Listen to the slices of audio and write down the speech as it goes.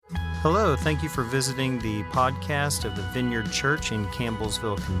Hello, thank you for visiting the podcast of the Vineyard Church in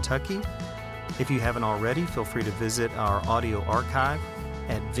Campbellsville, Kentucky. If you haven't already, feel free to visit our audio archive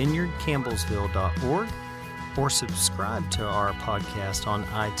at vineyardcampbellsville.org or subscribe to our podcast on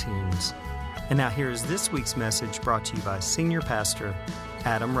iTunes. And now here is this week's message brought to you by Senior Pastor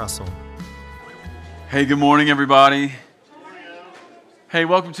Adam Russell. Hey, good morning, everybody. Hey,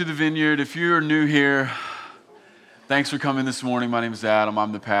 welcome to the Vineyard. If you're new here, thanks for coming this morning. My name is Adam.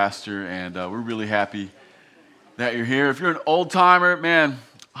 I'm the pastor, and we're really happy that you're here. If you're an old-timer, man,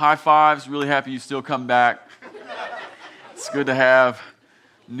 high fives. Really happy you still come back. It's good to have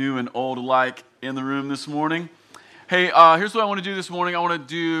new and old alike in the room this morning. Hey, here's what I want to do this morning. I want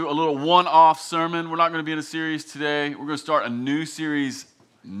to do a little one-off sermon. We're not going to be in a series today. We're going to start a new series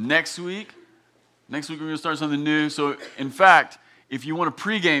next week. Next week, we're going to start something new. So, in fact, if you want a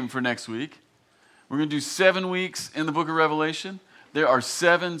pregame for next week, we're going to do 7 weeks in the book of Revelation. There are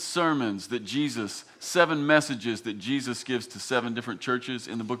 7 sermons that 7 messages that Jesus gives to 7 different churches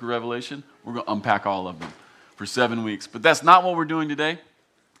in the book of Revelation. We're going to unpack all of them for 7 weeks. But that's not what we're doing today.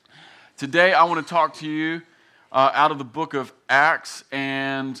 Today, I want to talk to you out of the book of Acts,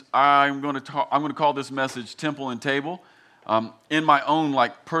 and I'm going to call this message Temple and Table. In my own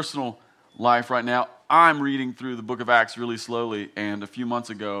personal life right now, I'm reading through the book of Acts really slowly, and a few months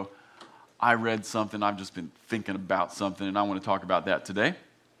ago, I read something. I've just been thinking about something, and I want to talk about that today.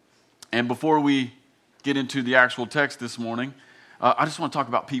 And before we get into the actual text this morning, I just want to talk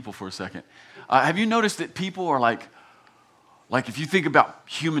about people for a second. Have you noticed that people are like if you think about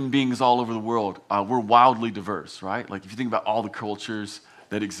human beings all over the world, we're wildly diverse, right? Like if you think about all the cultures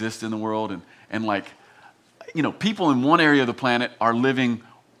that exist in the world, and people in one area of the planet are living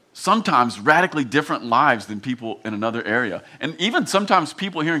sometimes radically different lives than people in another area. And even sometimes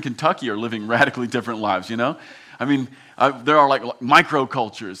people here in Kentucky are living radically different lives, you know? I mean, there are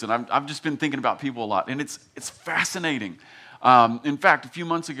microcultures, and I've just been thinking about people a lot, and it's fascinating. In fact, a few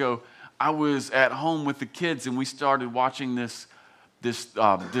months ago, I was at home with the kids, and we started watching this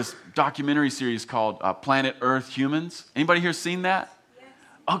documentary series called Planet Earth Humans. Anybody here seen that? Yes.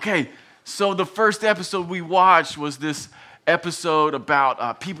 Okay, so the first episode we watched was this episode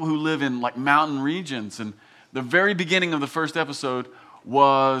about people who live in mountain regions, and the very beginning of the first episode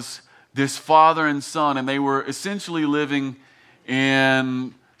was this father and son, and they were essentially living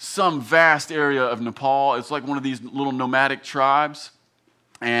in some vast area of Nepal. It's like one of these little nomadic tribes,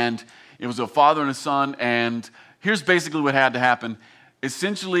 and it was a father and a son, and here's basically what had to happen.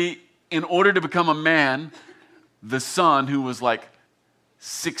 Essentially, in order to become a man, the son, who was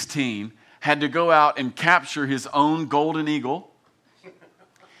 16, had to go out and capture his own golden eagle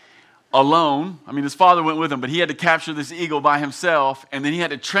alone. I mean, his father went with him, but he had to capture this eagle by himself, and then he had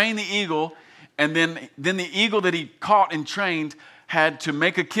to train the eagle, and then the eagle that he caught and trained had to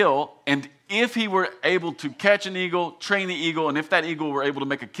make a kill, and if he were able to catch an eagle, train the eagle, and if that eagle were able to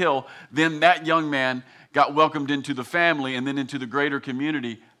make a kill, then that young man got welcomed into the family and then into the greater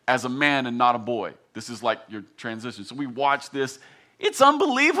community as a man and not a boy. This is your transition. So we watched this. It's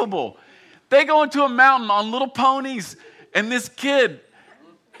unbelievable. They go into a mountain on little ponies, and this kid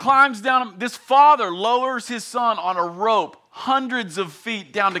climbs down. This father lowers his son on a rope hundreds of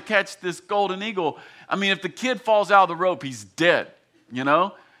feet down to catch this golden eagle. I mean, if the kid falls out of the rope, he's dead, you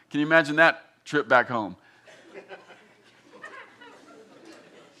know? Can you imagine that trip back home?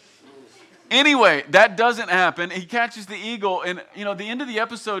 Anyway, that doesn't happen. He catches the eagle, and the end of the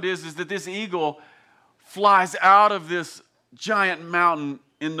episode is that this eagle flies out of this giant mountain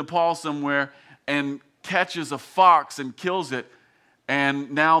in Nepal somewhere and catches a fox and kills it, and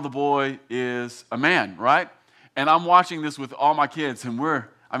now the boy is a man, right? And I'm watching this with all my kids, and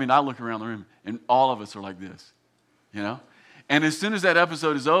I look around the room, and all of us are like this, you know? And as soon as that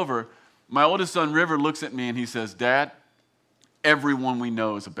episode is over, my oldest son, River, looks at me and he says, "Dad, everyone we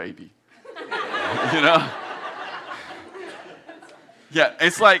know is a baby." You know? Yeah,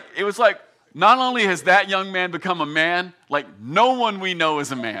 it was like, not only has that young man become a man, no one we know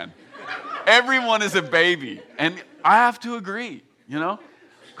is a man. Everyone is a baby. And I have to agree, you know?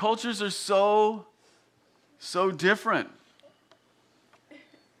 Cultures are so different.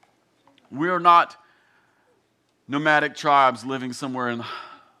 We are not nomadic tribes living somewhere in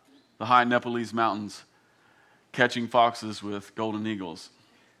the high Nepalese mountains, catching foxes with golden eagles.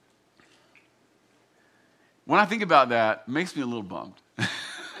 When I think about that, it makes me a little bummed.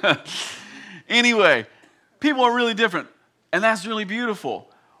 Anyway, people are really different, and that's really beautiful.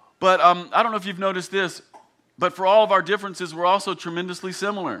 But I don't know if you've noticed this, but for all of our differences, we're also tremendously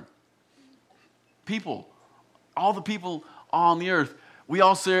similar. People, all the people on the earth, we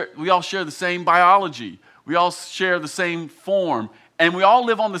all share the same biology. We all share the same form, and we all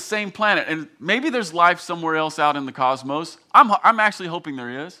live on the same planet. And maybe there's life somewhere else out in the cosmos. I'm actually hoping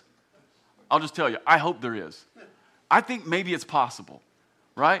there is. I'll just tell you, I hope there is. I think maybe it's possible,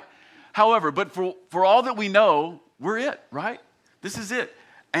 right? However, but for all that we know, we're it, right? This is it.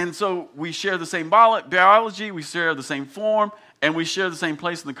 And so we share the same biology, we share the same form, and we share the same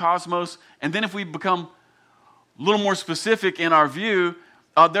place in the cosmos. And then if we become a little more specific in our view,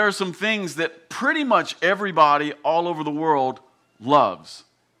 there are some things that pretty much everybody all over the world loves.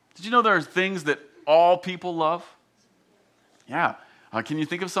 Did you know there are things that all people love? Yeah. Can you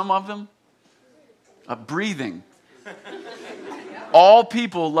think of some of them? Breathing. All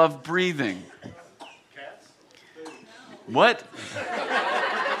people love breathing. What?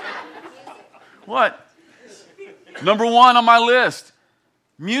 What? Number one on my list,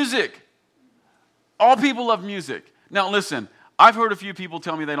 music. All people love music. Now listen, I've heard a few people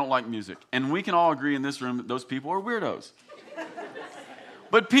tell me they don't like music, and we can all agree in this room that those people are weirdos.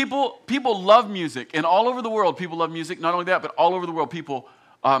 But people love music, and all over the world people love music. Not only that, but all over the world people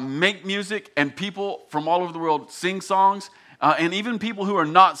make music, and people from all over the world sing songs, and even people who are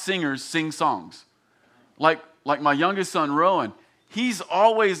not singers sing songs. Like my youngest son, Rowan, he's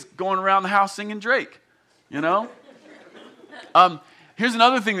always going around the house singing Drake, you know? Here's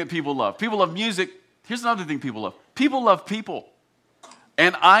another thing that people love. People love music. Here's another thing people love. People love people.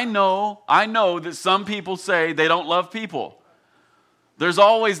 And I know that some people say they don't love people. There's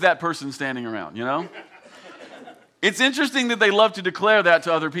always that person standing around, you know? It's interesting that they love to declare that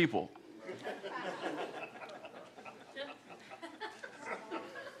to other people.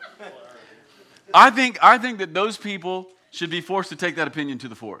 I think that those people should be forced to take that opinion to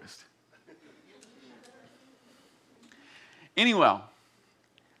the forest. Anyway,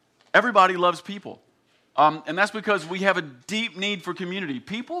 everybody loves people. And that's because we have a deep need for community.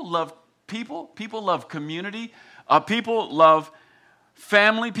 People love people. People love community. People love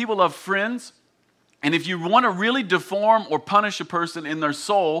family. People love friends. And if you want to really deform or punish a person in their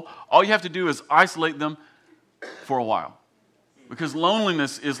soul, all you have to do is isolate them for a while. Because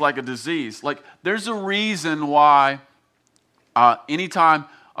loneliness is like a disease. Like, there's a reason why anytime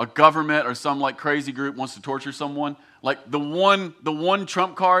a government or some like crazy group wants to torture someone, like the one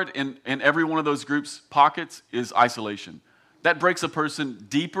trump card in every one of those groups' pockets is isolation. That breaks a person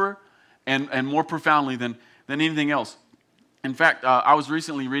deeper and more profoundly than anything else. In fact, I was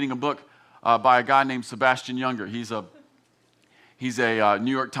recently reading a book by a guy named Sebastian Junger. He's a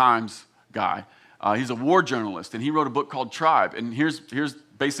New York Times guy. He's a war journalist, and he wrote a book called Tribe. And here's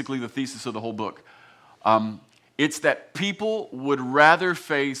basically the thesis of the whole book. It's that people would rather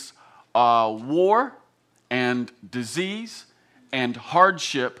face war and disease and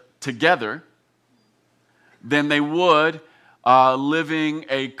hardship together than they would living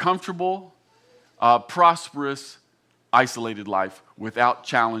a comfortable, prosperous, isolated life without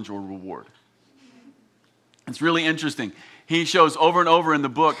challenge or reward. It's really interesting. He shows over and over in the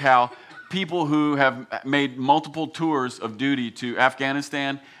book how people who have made multiple tours of duty to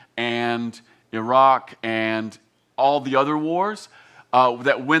Afghanistan and Iraq and all the other wars,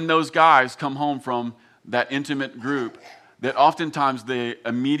 that when those guys come home from that intimate group, that oftentimes the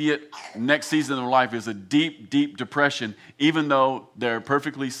immediate next season of their life is a deep, deep depression, even though they're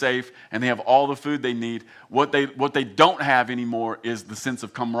perfectly safe and they have all the food they need. What they don't have anymore is the sense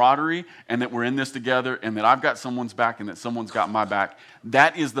of camaraderie and that we're in this together and that I've got someone's back and that someone's got my back.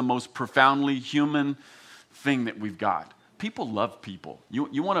 That is the most profoundly human thing that we've got. People love people.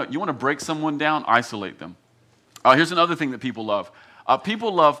 You want to break someone down, isolate them. Here's another thing that people love.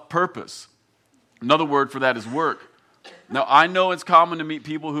 People love purpose. Another word for that is work. Now, I know it's common to meet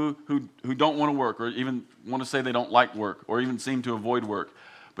people who don't want to work or even want to say they don't like work or even seem to avoid work.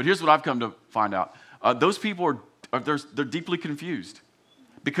 But here's what I've come to find out. Those people they're deeply confused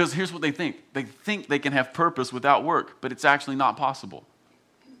because here's what they think. They think they can have purpose without work, but it's actually not possible.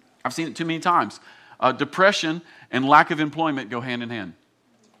 I've seen it too many times. Depression and lack of employment go hand in hand.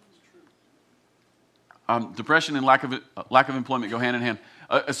 Depression and lack of employment go hand in hand,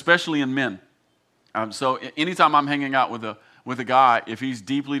 especially in men. So anytime I'm hanging out with a guy, if he's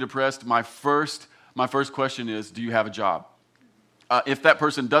deeply depressed, my first question is, do you have a job? If that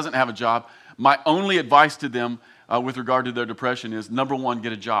person doesn't have a job, my only advice to them with regard to their depression is, number one,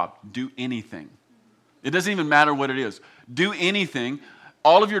 get a job. Do anything. It doesn't even matter what it is. Do anything.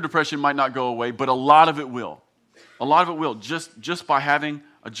 All of your depression might not go away, but a lot of it will. A lot of it will, just by having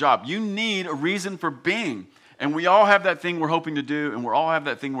a job. You need a reason for being. And we all have that thing we're hoping to do, and we all have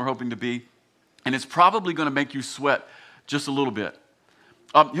that thing we're hoping to be. And it's probably going to make you sweat just a little bit.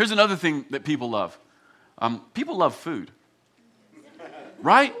 Here's another thing that people love. People love food.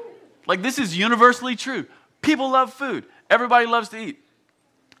 Right? Like, this is universally true. People love food. Everybody loves to eat.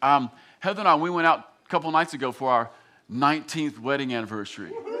 Heather and I, we went out a couple nights ago for our 19th wedding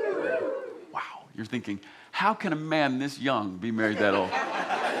anniversary. Wow, you're thinking, how can a man this young be married that old?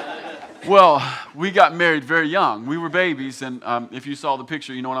 Well, we got married very young. We were babies, and if you saw the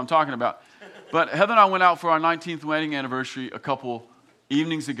picture, you know what I'm talking about. But Heather and I went out for our 19th wedding anniversary a couple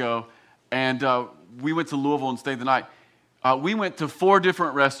evenings ago, and we went to Louisville and stayed the night. We went to 4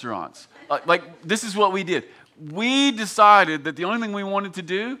 different restaurants. This is what we did. We decided that the only thing we wanted to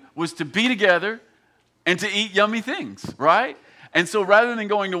do was to be together and to eat yummy things, right? And so rather than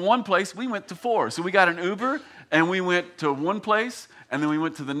going to one place, we went to 4. So we got an Uber, and we went to one place, and then we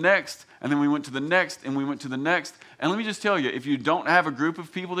went to the next, and then we went to the next, and we went to the next. And let me just tell you, if you don't have a group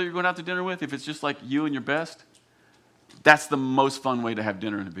of people that you're going out to dinner with, if it's just like you and your best, that's the most fun way to have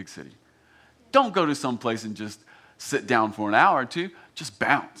dinner in a big city. Don't go to some place and just sit down for an hour or two. Just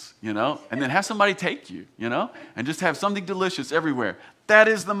bounce, and then have somebody take you, and just have something delicious everywhere. That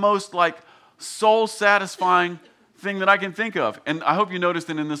is the most soul-satisfying thing that I can think of. And I hope you noticed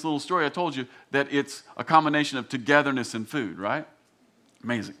that in this little story I told you that it's a combination of togetherness and food, right?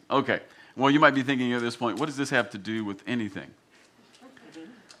 Amazing. Okay. Well, you might be thinking at this point, what does this have to do with anything?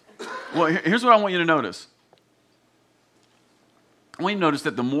 Well, here's what I want you to notice. I want you to notice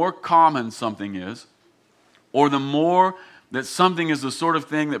that the more common something is, or the more that something is the sort of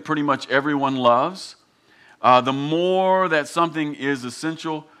thing that pretty much everyone loves, the more that something is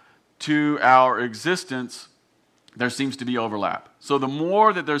essential to our existence, there seems to be overlap. So the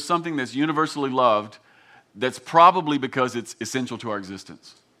more that there's something that's universally loved, that's probably because it's essential to our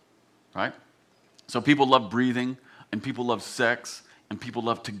existence, right? So people love breathing, and people love sex, and people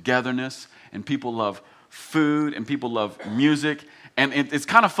love togetherness, and people love food, and people love music. And it's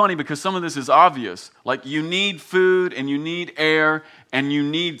kind of funny because some of this is obvious. Like, you need food, and you need air, and you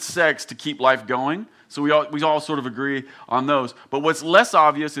need sex to keep life going. So we all sort of agree on those. But what's less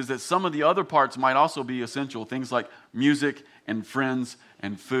obvious is that some of the other parts might also be essential. Things like music and friends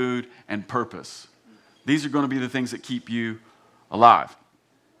and food and purpose. These are going to be the things that keep you alive.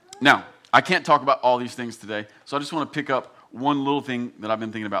 Now, I can't talk about all these things today, so I just want to pick up one little thing that I've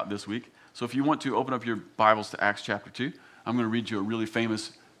been thinking about this week. So if you want to open up your Bibles to Acts chapter 2, I'm going to read you a really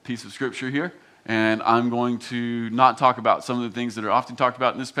famous piece of scripture here, and I'm going to not talk about some of the things that are often talked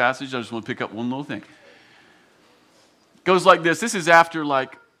about in this passage. I just want to pick up one little thing. It goes like this. This is after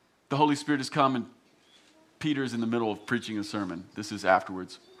the Holy Spirit has come and Peter's in the middle of preaching a sermon. This is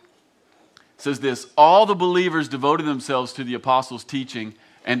afterwards. It says this: all the believers devoted themselves to the apostles' teaching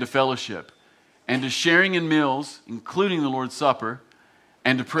and to fellowship, and to sharing in meals, including the Lord's Supper,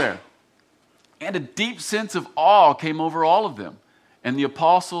 and to prayer. And a deep sense of awe came over all of them. And the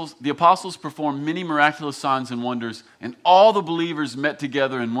apostles performed many miraculous signs and wonders, and all the believers met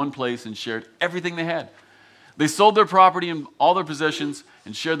together in one place and shared everything they had. They sold their property and all their possessions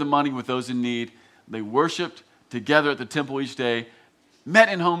and shared the money with those in need. They worshiped together at the temple each day, met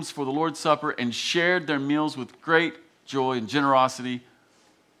in homes for the Lord's Supper, and shared their meals with great joy and generosity,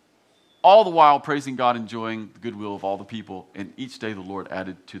 all the while praising God, enjoying the goodwill of all the people. And each day the Lord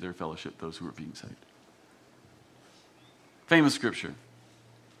added to their fellowship those who were being saved. Famous scripture.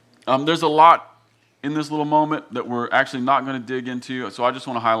 There's a lot in this little moment that we're actually not going to dig into, so I just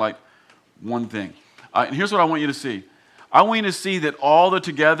want to highlight one thing. And here's what I want you to see. I want you to see that all the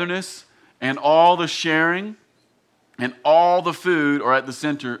togetherness and all the sharing and all the food are at the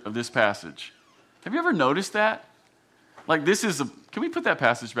center of this passage. Have you ever noticed that? Can we put that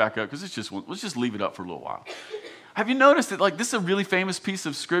passage back up? Because let's just leave it up for a little while. Have you noticed that this is a really famous piece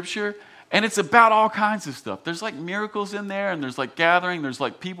of scripture, and it's about all kinds of stuff. There's miracles in there, and there's gathering, there's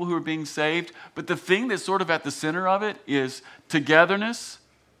people who are being saved. But the thing that's sort of at the center of it is togetherness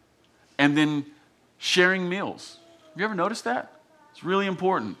and then sharing meals. Have you ever noticed that? It's really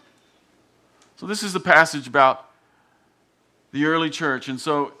important. So this is the passage about the early church. And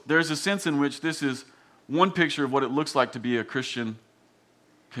so there's a sense in which this is one picture of what it looks like to be a Christian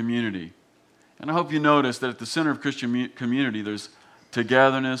community. And I hope you notice that at the center of Christian community, there's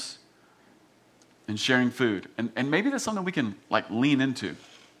togetherness and sharing food. And maybe that's something we can lean into.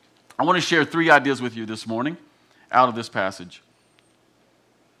 I want to share 3 ideas with you this morning out of this passage.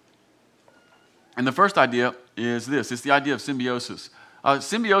 And the first idea is this. It's the idea of symbiosis.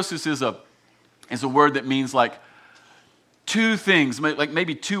 Symbiosis is a word that means two things,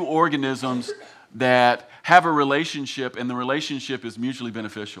 maybe 2 organisms that have a relationship, and the relationship is mutually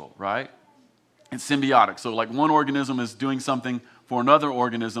beneficial, right? It's symbiotic. So one organism is doing something for another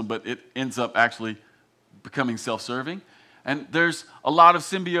organism, but it ends up actually becoming self-serving. And there's a lot of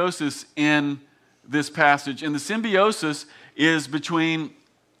symbiosis in this passage. And the symbiosis is between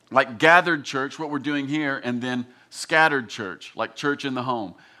gathered church, what we're doing here, and then scattered church, like church in the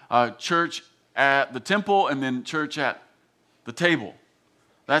home, church at the temple, and then church at the table.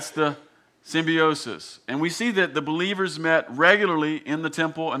 That's the symbiosis. And we see that the believers met regularly in the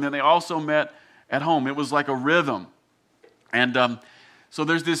temple, and then they also met at home. It was like a rhythm. And so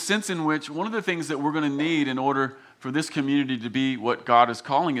there's this sense in which one of the things that we're going to need in order for this community to be what God is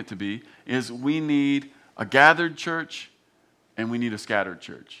calling it to be is we need a gathered church and we need a scattered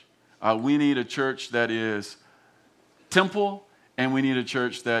church. We need a church that is temple and we need a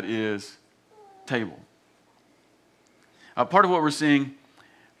church that is table. Part of what we're seeing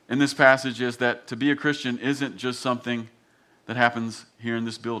in this passage is that to be a Christian isn't just something that happens here in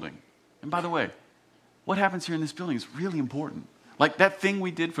this building. And by the way, what happens here in this building is really important. Like that thing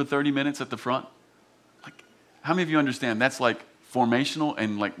we did for 30 minutes at the front, like how many of you understand that's like formational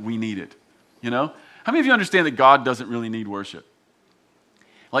and like we need it, you know? How many of you understand that God doesn't really need worship?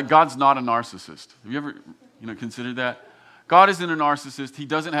 Like God's not a narcissist. Have you ever, considered that? God isn't a narcissist. He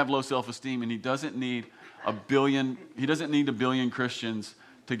doesn't have low self-esteem, and he doesn't need a billion Christians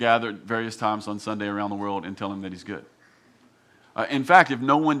to gather at various times on Sunday around the world and tell him that he's good. In fact, if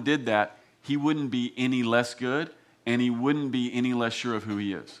no one did that, he wouldn't be any less good, and he wouldn't be any less sure of who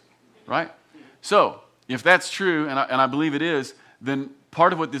he is, right? So, if that's true, and I believe it is, then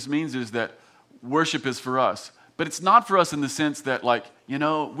part of what this means is that worship is for us. But it's not for us in the sense that,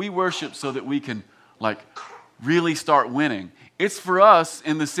 we worship so that we can, really start winning. It's for us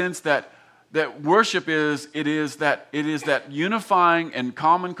in the sense that worship is that unifying and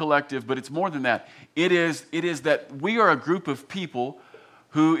common collective, but it's more than that. It is that we are a group of people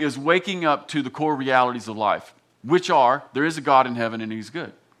who is waking up to the core realities of life, which are, there is a God in heaven and he's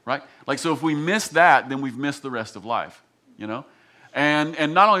good, right? So if we miss that, then we've missed the rest of life,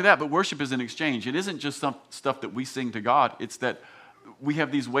 And not only that, but worship is an exchange. It isn't just some stuff that we sing to God. It's that we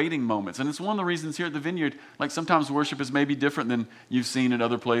have these waiting moments. And it's one of the reasons here at the Vineyard, sometimes worship is maybe different than you've seen at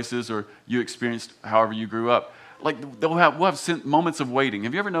other places or you experienced however you grew up. We'll have moments of waiting.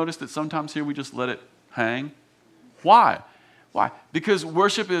 Have you ever noticed that sometimes here we just let it hang? Why? Because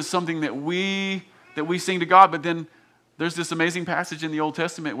worship is something that we sing to God, but then there's this amazing passage in the Old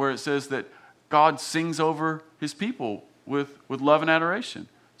Testament where it says that God sings over his people with love and adoration.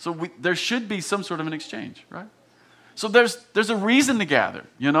 So there should be some sort of an exchange, right? So there's a reason to gather,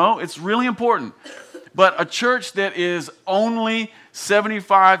 It's really important. But a church that is only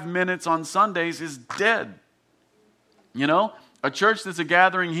 75 minutes on Sundays is dead. A church that's a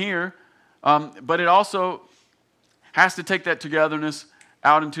gathering here, but it also has to take that togetherness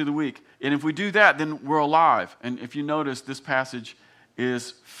out into the week. And if we do that, then we're alive. And if you notice, this passage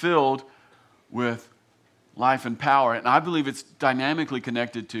is filled with life and power. And I believe it's dynamically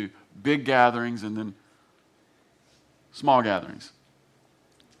connected to big gatherings and then small gatherings.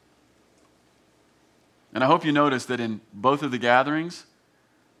 And I hope you notice that in both of the gatherings,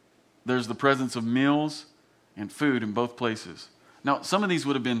 there's the presence of meals and food in both places. Now, some of these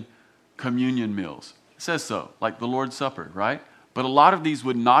would have been communion meals. It says so, like the Lord's Supper, right? But a lot of these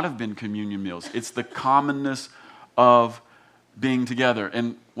would not have been communion meals. It's the commonness of being together.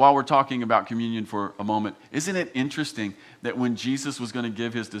 And while we're talking about communion for a moment, isn't it interesting that when Jesus was going to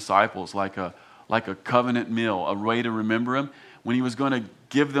give his disciples like a covenant meal, a way to remember him, when he was going to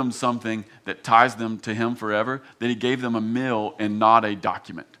give them something that ties them to him forever, that he gave them a meal and not a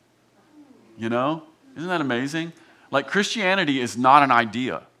document? Isn't that amazing? Christianity is not an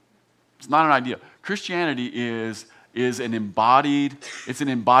idea. It's not an idea. Christianity is an embodied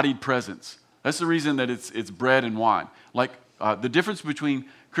presence. That's the reason that it's bread and wine. The difference between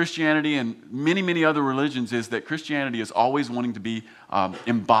Christianity and many, many other religions is that Christianity is always wanting to be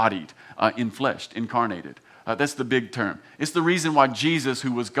embodied, infleshed, incarnated. That's the big term. It's the reason why Jesus,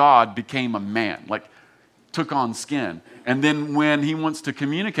 who was God, became a man, took on skin. And then when he wants to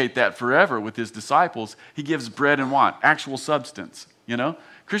communicate that forever with his disciples, he gives bread and wine, actual substance.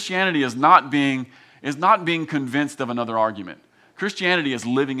 Christianity is not being convinced of another argument. Christianity is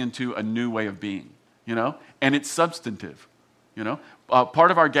living into a new way of being, and it's substantive.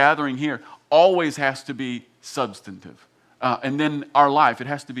 Part of our gathering here always has to be substantive. And then our life, it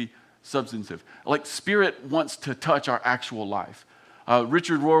has to be substantive. Spirit wants to touch our actual life.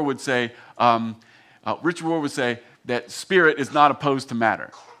 Richard Rohr would say that spirit is not opposed to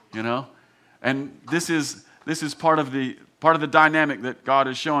matter, And this is part of the dynamic that God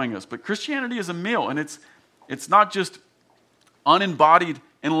is showing us. But Christianity is a meal, and it's not just unembodied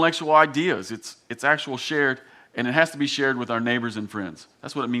intellectual ideas. It's actual shared. And it has to be shared with our neighbors and friends.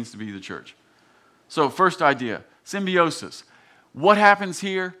 That's what it means to be the church. So, first idea, symbiosis. What happens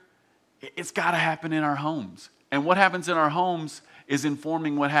here? It's got to happen in our homes. And what happens in our homes is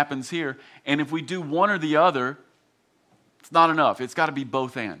informing what happens here. And if we do one or the other, It's not enough. It's got to be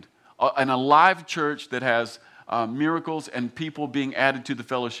both and. An alive church that has miracles and people being added to the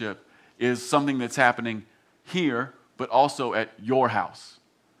fellowship is something that's happening here, but also at your house.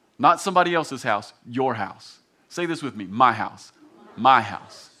 Not somebody else's house, your house. Say this with me, my house. My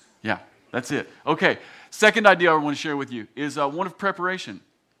house. Yeah, that's it. Okay, second idea I want to share with you is one of preparation.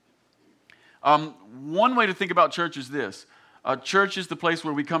 One way to think about church is this. Church is the place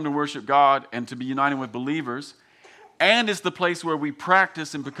where we come to worship God and to be united with believers, and it's the place where we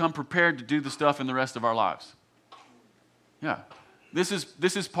practice and become prepared to do the stuff in the rest of our lives. Yeah, this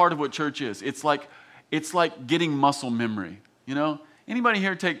is part of what church is. It's like getting muscle memory. You know, anybody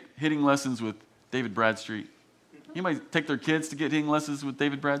here take hitting lessons with David Bradstreet? Anybody take their kids to get hitting lessons with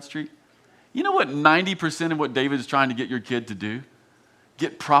David Bradstreet? You know what 90% of what David is trying to get your kid to do?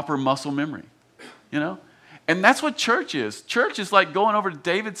 Get proper muscle memory. You know? And that's what church is. Church is like going over to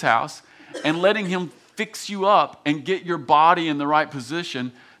David's house and letting him fix you up and get your body in the right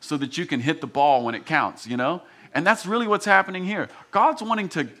position so that you can hit the ball when it counts, you know? And that's really what's happening here. God's wanting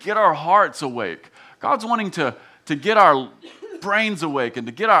to get our hearts awake. God's wanting to get our brains awake and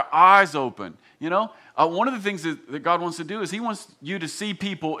to get our eyes open, you know? One of the things that God wants to do is He wants you to see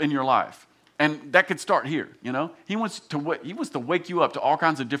people in your life. And that could start here, you know? He wants to wake you up to all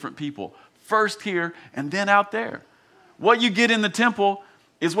kinds of different people. First here and then out there. What you get in the temple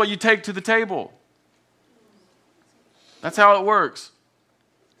is what you take to the table. That's how it works.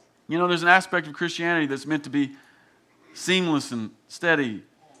 You know, there's an aspect of Christianity that's meant to be seamless and steady,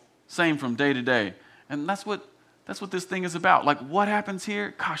 same from day to day. And that's what this thing is about. Like, what happens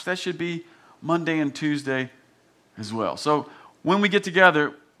here? Gosh, that should be Monday and Tuesday as well. So when we get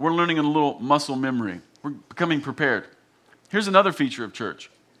together, we're learning a little muscle memory. We're becoming prepared. Here's another feature of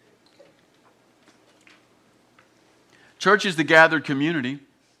church. Church is the gathered community,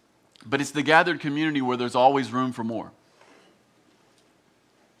 but it's the gathered community where there's always room for more.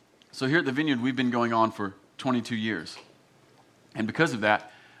 So here at the Vineyard, we've been going on for 22 years. And because of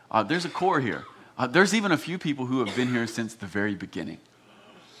that, there's a core here. There's even a few people who have been here since the very beginning.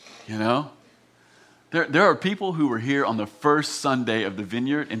 You know? There are people who were here on the first Sunday of the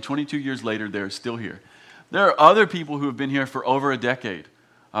Vineyard, and 22 years later, they're still here. There are other people who have been here for over a decade.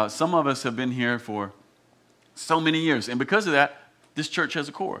 Some of us have been here for so many years. And because of that, this church has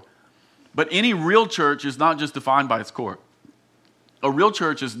a core. But any real church is not just defined by its core. A real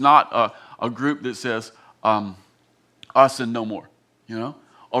church is not a group that says, us and no more. You know?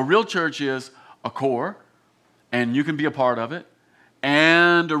 A real church is a core, and you can be a part of it.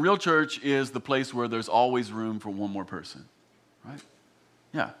 And a real church is the place where there's always room for one more person. Right?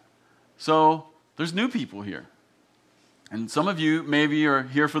 Yeah. So there's new people here. And some of you maybe are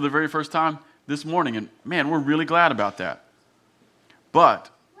here for the very first time this morning, and man, we're really glad about that.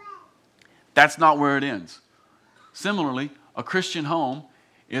 But that's not where it ends. Similarly, a Christian home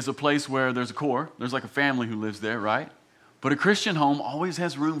is a place where there's a core. There's like a family who lives there, right? But a Christian home always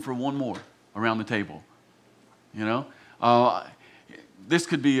has room for one more around the table. You know? This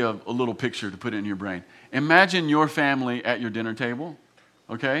could be a little picture to put in your brain. Imagine your family at your dinner table,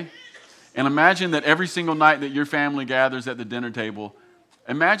 okay? And imagine that every single night that your family gathers at the dinner table,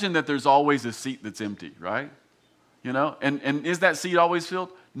 imagine that there's always a seat that's empty, right? You know? And is that seat always filled?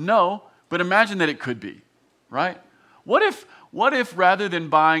 No, but imagine that it could be, right? What if rather than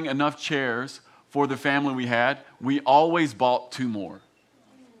buying enough chairs for the family we had, we always bought 2 more?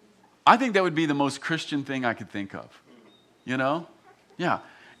 I think that would be the most Christian thing I could think of. You know? Yeah.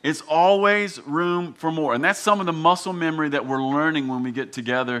 It's always room for more. And that's some of the muscle memory that we're learning when we get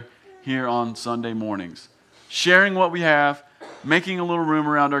together here on Sunday mornings. Sharing what we have, making a little room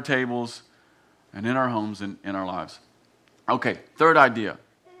around our tables and in our homes and in our lives. Okay, third idea.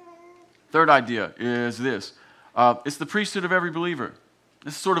 Third idea is this. It's the priesthood of every believer.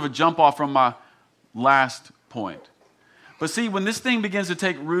 This is sort of a jump off from my last point. But see, when this thing begins to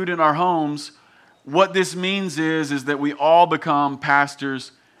take root in our homes, what this means is that we all become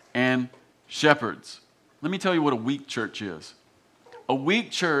pastors and shepherds. Let me tell you what a weak church is. A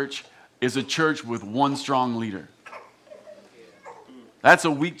weak church is a church with one strong leader. That's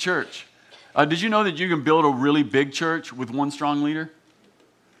a weak church. Did you know that you can build a really big church with one strong leader?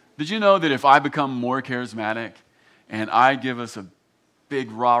 Did you know that if I become more charismatic and I give us a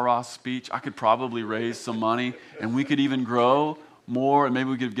big rah-rah speech, I could probably raise some money and we could even grow more, and maybe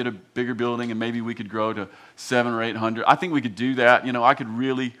we could get a bigger building, and maybe we could grow to 700 or 800. I think we could do that. You know, I could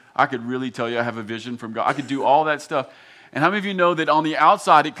really tell you I have a vision from God. I could do all that stuff. And how many of you know that on the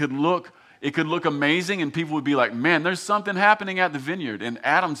outside it could look amazing, and people would be like, man, there's something happening at the Vineyard, and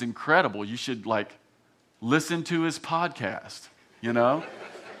Adam's incredible. You should listen to his podcast, you know?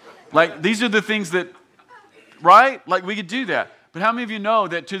 These are the things that right? Like we could do that. But how many of you know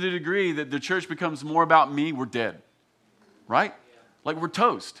that to the degree that the church becomes more about me, we're dead, right? Like we're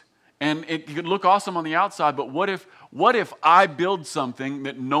toast. And it could look awesome on the outside, but what if I build something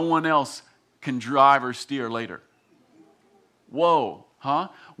that no one else can drive or steer later? Whoa, huh?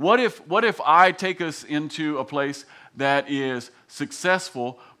 What if I take us into a place that is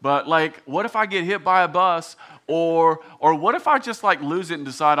successful, but like, what if I get hit by a bus, or what if I just like lose it and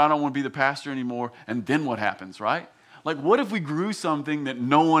decide I don't want to be the pastor anymore, and then what happens, right? Like, what if we grew something that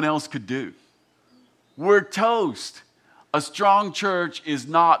no one else could do? We're toast. A strong church is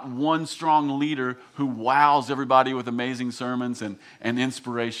not one strong leader who wows everybody with amazing sermons and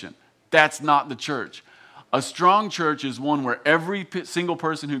inspiration. That's not the church. A strong church is one where every single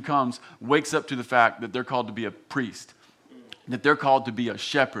person who comes wakes up to the fact that they're called to be a priest, that they're called to be a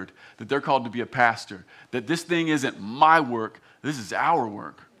shepherd, that they're called to be a pastor, that this thing isn't my work, this is our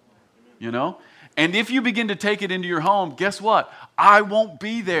work, you know? And if you begin to take it into your home, guess what? I won't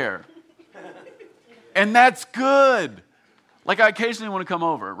be there. And that's good. Like I occasionally want to come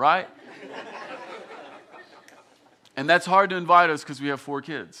over, right? And that's hard to invite us because we have 4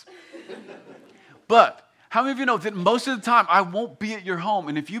 kids. But how many of you know that most of the time I won't be at your home?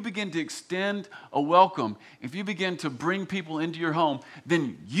 And if you begin to extend a welcome, if you begin to bring people into your home,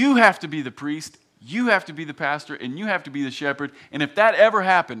 then you have to be the priest, you have to be the pastor, and you have to be the shepherd. And if that ever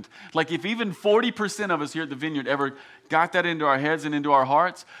happened, like if even 40% of us here at the Vineyard ever got that into our heads and into our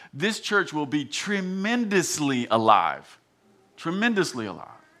hearts, this church will be tremendously alive. Tremendously alive.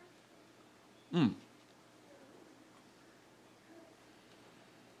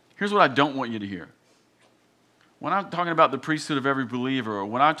 Here's what I don't want you to hear. When I'm talking about the priesthood of every believer, or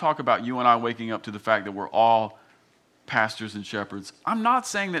when I talk about you and I waking up to the fact that we're all pastors and shepherds, I'm not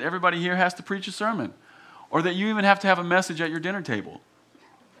saying that everybody here has to preach a sermon, or that you even have to have a message at your dinner table.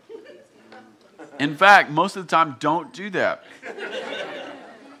 In fact, most of the time, don't do that.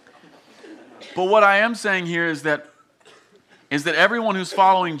 But what I am saying here is that everyone who's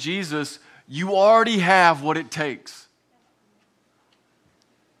following Jesus, you already have what it takes.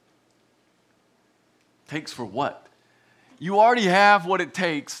 Takes for what? You already have what it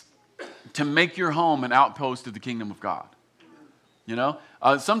takes to make your home an outpost of the kingdom of God. You know?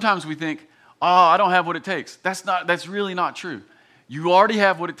 Sometimes we think, oh, I don't have what it takes. That's really not true. You already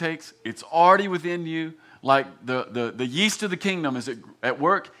have what it takes. It's already within you. Like the yeast of the kingdom is at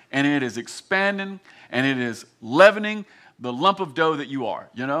work, and it is expanding, and it is leavening the lump of dough that you are,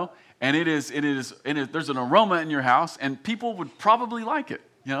 you know? And there's an aroma in your house, and people would probably like it,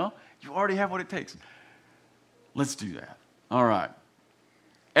 you know? You already have what it takes. Let's do that. All right.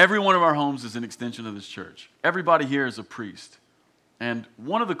 Every one of our homes is an extension of this church. Everybody here is a priest. And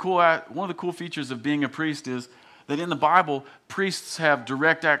one of the cool features of being a priest is that in the Bible, priests have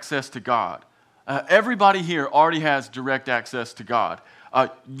direct access to God. Everybody here already has direct access to God.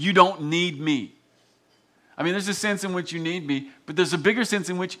 You don't need me. I mean, there's a sense in which you need me, but there's a bigger sense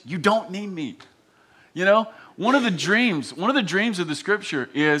in which you don't need me. You know, one of the dreams of the scripture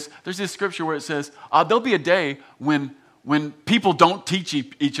is, there's this scripture where it says, there'll be a day when people don't teach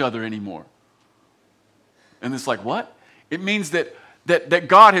each other anymore. And it's like, what? It means that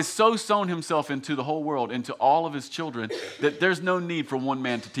God has so sown himself into the whole world, into all of his children, that there's no need for one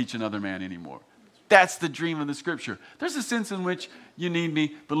man to teach another man anymore. That's the dream of the scripture. There's a sense in which you need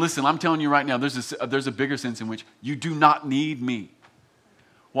me, but listen, I'm telling you right now, there's a bigger sense in which you do not need me.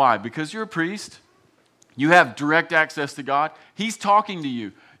 Why? Because you're a priest. You have direct access to God. He's talking to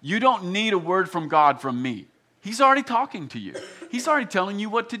you. You don't need a word from God from me. He's already talking to you. He's already telling you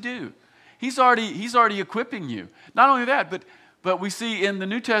what to do. He's already equipping you. Not only that, but we see in the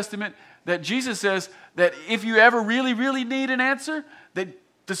New Testament that Jesus says that if you ever really, really need an answer, that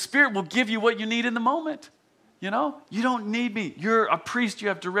the Spirit will give you what you need in the moment. You know, you don't need me. You're a priest. You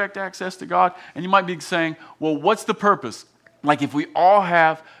have direct access to God. And you might be saying, well, what's the purpose? Like if we all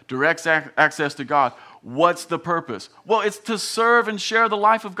have direct access to God, what's the purpose? Well, it's to serve and share the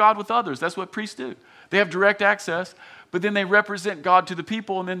life of God with others. That's what priests do. They have direct access, but then they represent God to the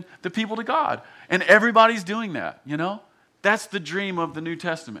people and then the people to God. And everybody's doing that, you know? That's the dream of the New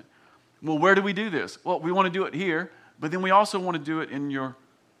Testament. Well, where do we do this? Well, we want to do it here, but then we also want to do it in your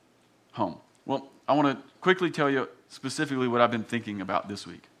home. Well, I want to quickly tell you specifically what I've been thinking about this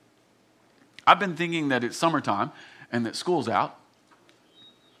week. I've been thinking that it's summertime and that school's out,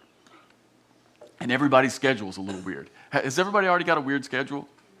 and everybody's schedule is a little weird. Has everybody already got a weird schedule?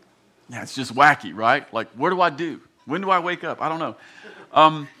 Yeah, it's just wacky, right? Like, what do I do? When do I wake up? I don't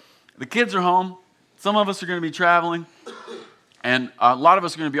know. The kids are home. Some of us are going to be traveling, and a lot of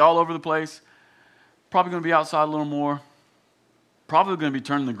us are going to be all over the place. Probably going to be outside a little more. Probably going to be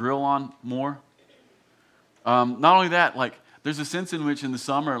turning the grill on more. Not only that, like there's a sense in which in the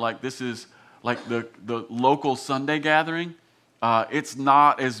summer, like this is like the local Sunday gathering. It's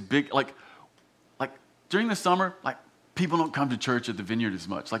not as big. Like during the summer, like people don't come to church at the Vineyard as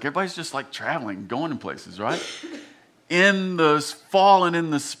much. Like everybody's just like traveling, going in places, right? In the fall and in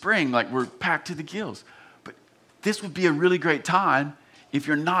the spring, like we're packed to the gills. But this would be a really great time if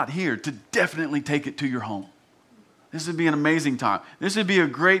you're not here to definitely take it to your home. This would be an amazing time. This would be a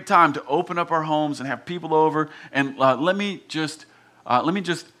great time to open up our homes and have people over. And let me just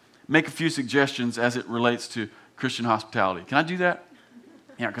make a few suggestions as it relates to Christian hospitality. Can I do that?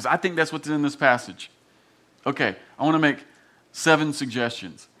 Yeah, because I think that's what's in this passage. Okay, I want to make 7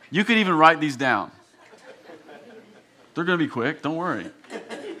 suggestions. You could even write these down. They're going to be quick, don't worry.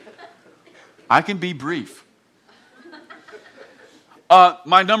 I can be brief.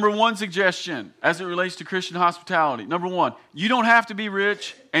 My number 1 suggestion as it relates to Christian hospitality. Number 1, you don't have to be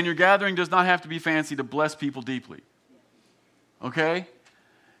rich and your gathering does not have to be fancy to bless people deeply. Okay?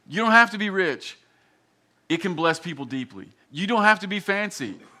 You don't have to be rich. It can bless people deeply. You don't have to be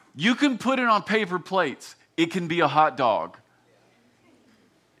fancy. You can put it on paper plates. It can be a hot dog.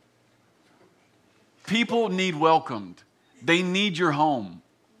 People need welcomed. They need your home,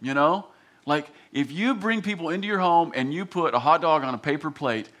 you know? Like, if you bring people into your home and you put a hot dog on a paper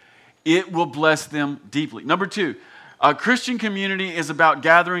plate, it will bless them deeply. Number 2, a Christian community is about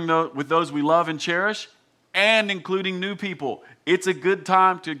gathering with those we love and cherish and including new people. It's a good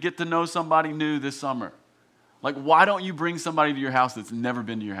time to get to know somebody new this summer. Like, why don't you bring somebody to your house that's never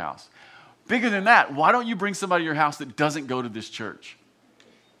been to your house? Bigger than that, why don't you bring somebody to your house that doesn't go to this church?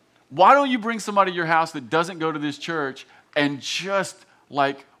 Why don't you bring somebody to your house that doesn't go to this church and just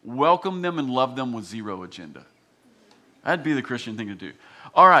like welcome them and love them with zero agenda? That'd be the Christian thing to do.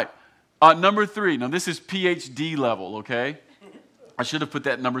 All right, number 3. Now this is PhD level, okay? I should have put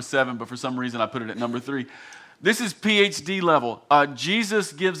that at number 7, but for some reason I put it at number 3. This is PhD level.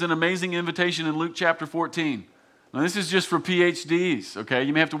 Jesus gives an amazing invitation in Luke chapter 14. Now this is just for PhDs, okay?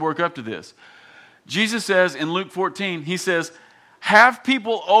 You may have to work up to this. Jesus says in Luke 14, he says, have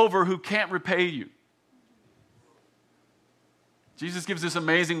people over who can't repay you. Jesus gives this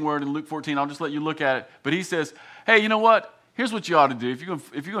amazing word in Luke 14. I'll just let you look at it. But he says, hey, you know what? Here's what you ought to do. If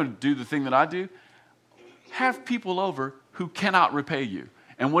you're going to do the thing that I do, have people over who cannot repay you.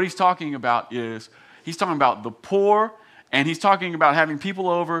 And what he's talking about is, he's talking about the poor, and he's talking about having people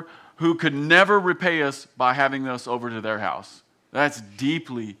over who could never repay us by having us over to their house. That's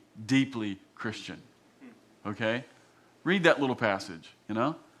deeply, deeply Christian. Okay? Read that little passage, you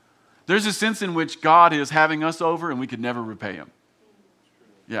know? There's a sense in which God is having us over and we could never repay him.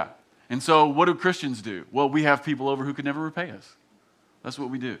 Yeah. And so what do Christians do? Well, we have people over who could never repay us. That's what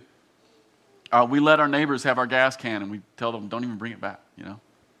we do. We let our neighbors have our gas can and we tell them, don't even bring it back, you know?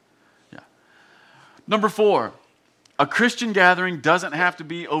 Yeah. Number 4, a Christian gathering doesn't have to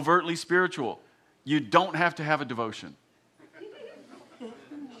be overtly spiritual. You don't have to have a devotion.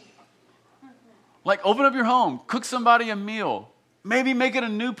 Like, open up your home, cook somebody a meal, maybe make it a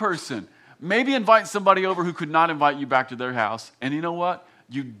new person, maybe invite somebody over who could not invite you back to their house. And you know what?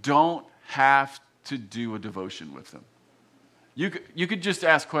 You don't have to do a devotion with them. You could just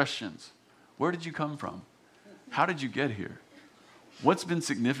ask questions. Where did you come from? How did you get here? What's been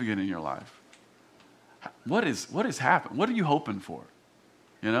significant in your life? What has happened? What are you hoping for?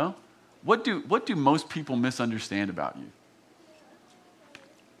 You know? What do most people misunderstand about you?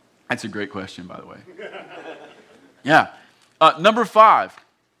 That's a great question, by the way. Yeah. Number 5.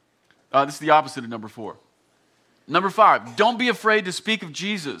 This is the opposite of number 4. Number 5, don't be afraid to speak of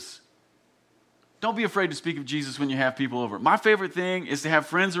Jesus. Don't be afraid to speak of Jesus when you have people over. My favorite thing is to have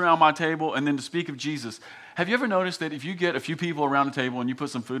friends around my table and then to speak of Jesus. Have you ever noticed that if you get a few people around the table and you put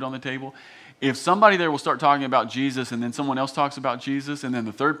some food on the table, if somebody there will start talking about Jesus and then someone else talks about Jesus and then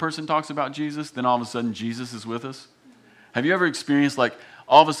the third person talks about Jesus, then all of a sudden Jesus is with us? Have you ever experienced like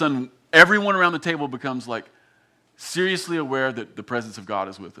all of a sudden everyone around the table becomes like seriously aware that the presence of God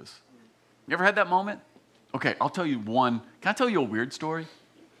is with us? You ever had that moment? Okay, I'll tell you one. Can I tell you a weird story?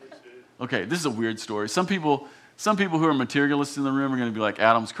 Okay, this is a weird story. Some people who are materialists in the room are going to be like,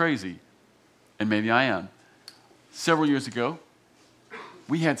 Adam's crazy. And maybe I am. Several years ago,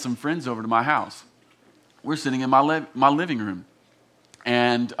 we had some friends over to my house. We're sitting in my living room.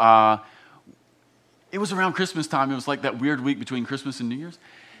 And it was around Christmas time. It was like that weird week between Christmas and New Year's.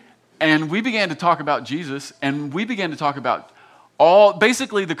 And we began to talk about Jesus. And we began to talk about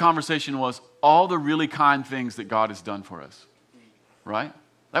basically the conversation was all the really kind things that God has done for us. Right?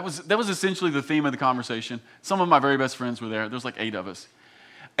 That was essentially the theme of the conversation. Some of my very best friends were there. There's like 8 of us.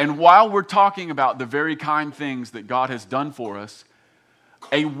 And while we're talking about the very kind things that God has done for us,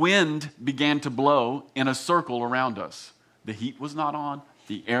 a wind began to blow in a circle around us. The heat was not on,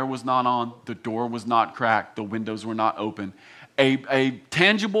 the air was not on, the door was not cracked, the windows were not open. A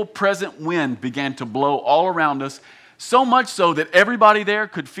tangible, present wind began to blow all around us, so much so that everybody there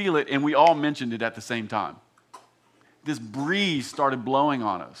could feel it, and we all mentioned it at the same time. This breeze started blowing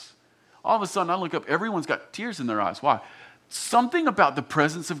on us. All of a sudden, I look up, everyone's got tears in their eyes. Why? Something about the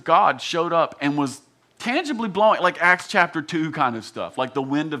presence of God showed up and was tangibly blowing, like Acts chapter 2 kind of stuff, like the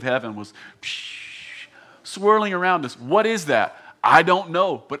wind of heaven was swirling around us. What is that? I don't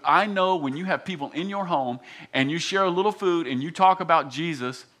know, but I know when you have people in your home and you share a little food and you talk about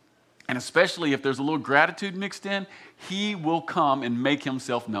Jesus, and especially if there's a little gratitude mixed in, he will come and make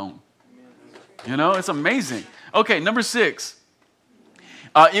himself known. You know, it's amazing. Okay, number 6.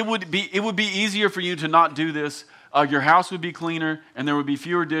 It would be easier for you to not do this. Your house would be cleaner and there would be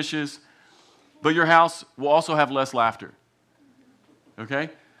fewer dishes, but your house will also have less laughter. Okay?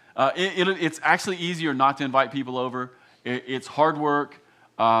 It's actually easier not to invite people over. It's hard work.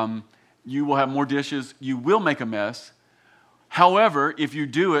 You will have more dishes. You will make a mess. However, if you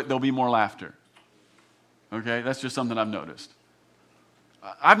do it, there'll be more laughter. Okay? That's just something I've noticed.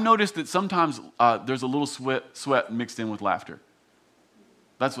 I've noticed that sometimes there's a little sweat mixed in with laughter.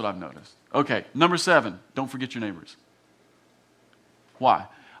 That's what I've noticed. Okay, number 7, don't forget your neighbors. Why?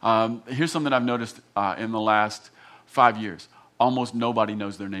 Here's something I've noticed in the last 5 years. Almost nobody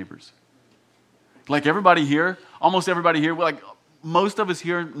knows their neighbors. Like everybody here, almost everybody here, like most of us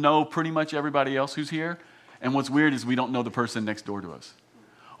here know pretty much everybody else who's here. And what's weird is we don't know the person next door to us.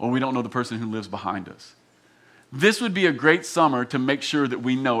 Or we don't know the person who lives behind us. This would be a great summer to make sure that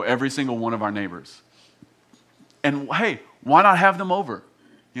we know every single one of our neighbors. And hey, why not have them over?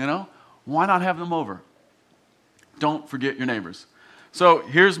 You know? Why not have them over? Don't forget your neighbors. So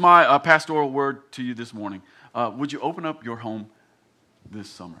here's my pastoral word to you this morning. Would you open up your home this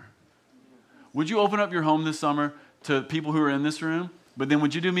summer? Would you open up your home this summer to people who are in this room? But then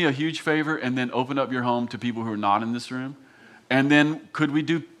would you do me a huge favor and then open up your home to people who are not in this room? And then could we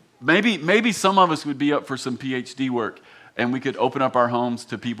do, maybe some of us would be up for some PhD work and we could open up our homes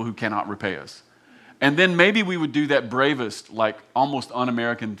to people who cannot repay us. And then maybe we would do that bravest, like almost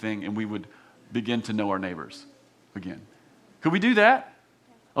un-American thing, and we would begin to know our neighbors again. Could we do that?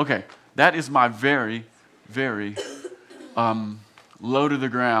 Okay, that is my very, very low to the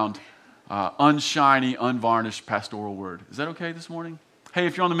ground, unshiny, unvarnished pastoral word. Is that okay this morning? Hey,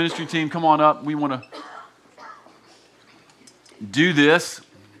 if you're on the ministry team, come on up. We want to do this.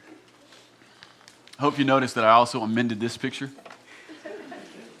 I hope you noticed that I also amended this picture.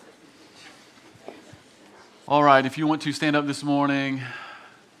 All right, if you want to stand up this morning.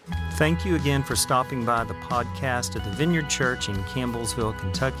 Thank you again for stopping by the podcast of the Vineyard Church in Campbellsville,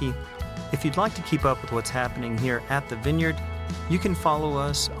 Kentucky. If you'd like to keep up with what's happening here at the Vineyard, you can follow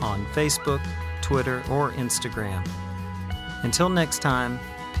us on Facebook, Twitter, or Instagram. Until next time,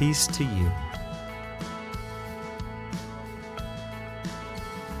 peace to you.